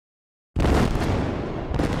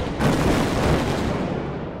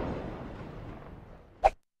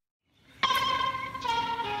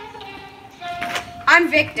I'm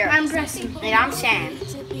Victor. I'm Preston. And I'm Sam.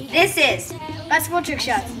 This is Basketball Trick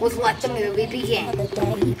Shots with Let the Movie Begin.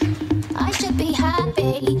 I should be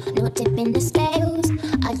happy, not tipping the scales.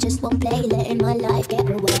 I just won't play, letting my life get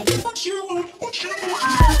away.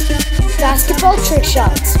 Basketball Trick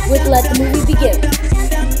Shots with Let the Movie Begin.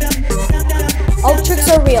 All tricks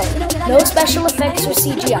are real, no special effects or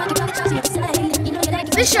CGI.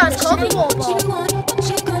 This shot's called the wall ball.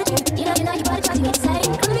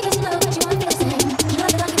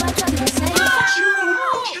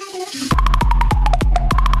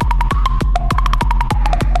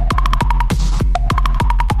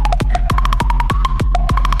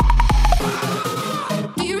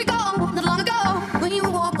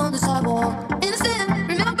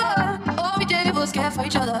 For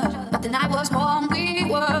each other, but the night was warm, we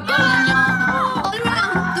were burning young. All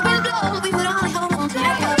around, the wind blows, we would only hold on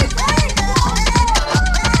together. This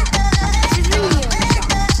is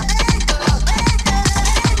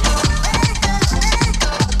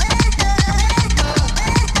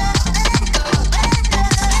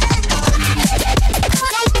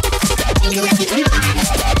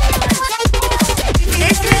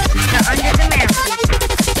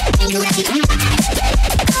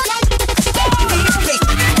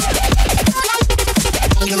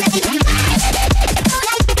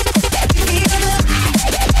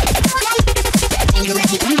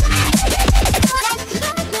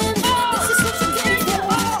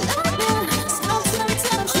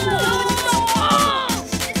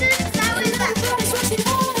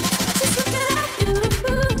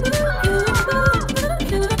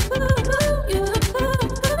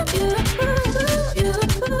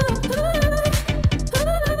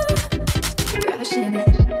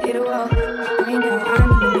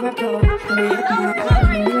the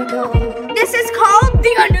Under the Mountain. This is called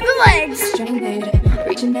the Under the Legs.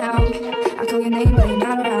 Reaching out, I call your name, but you're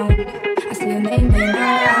not around. I see your name, but you're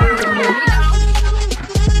not around.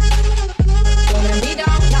 Gonna be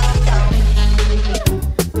down, down, down.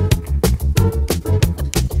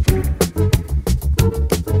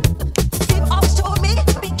 People always told me,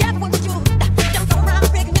 be careful what you do. Don't go around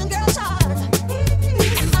breaking young girls' hearts.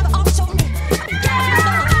 Mama always told me, be careful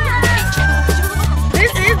what you do.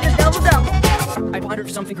 This is the double double. I pondered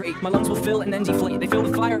for something great. My lungs will fill and then deflate. They fill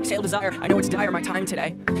with fire, exhale desire. I know it's dire, my time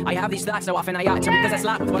today. I have these thoughts so often I ought to, because I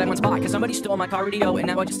slapped with what I once bought. Cause somebody stole my car radio and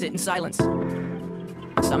now I just sit in silence.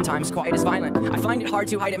 Sometimes quiet is violent. I find it hard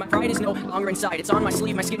to hide it. My pride is no longer inside. It's on my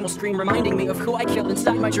sleeve, my skin will scream, reminding me of who I killed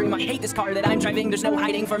inside my dream. I hate this car that I'm driving, there's no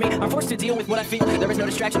hiding for me. I'm forced to deal with what I feel. There is no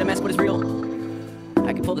distraction to mess what is real.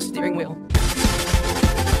 I can pull the steering wheel.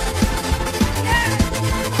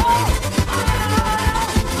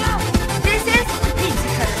 This is the Pizza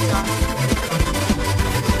Cutter song.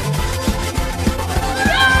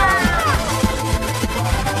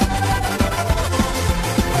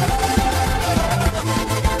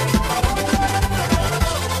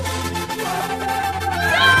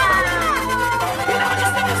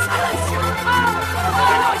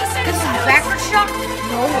 This is a backward shot?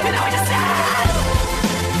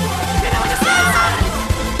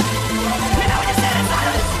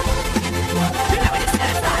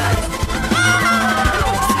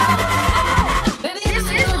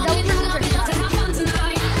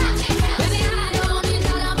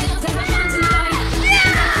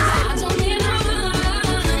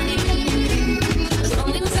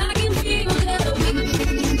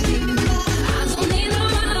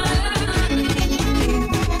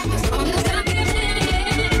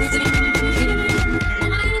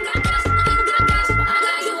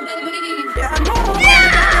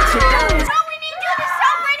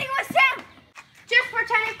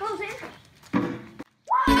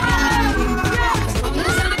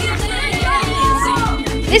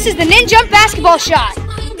 This is the ninja basketball shot.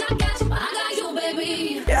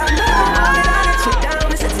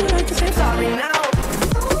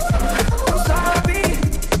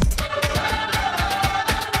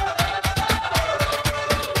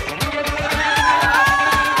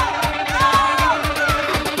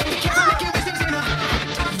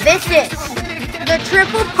 This is the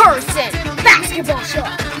Triple Person Basketball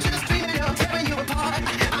Shot.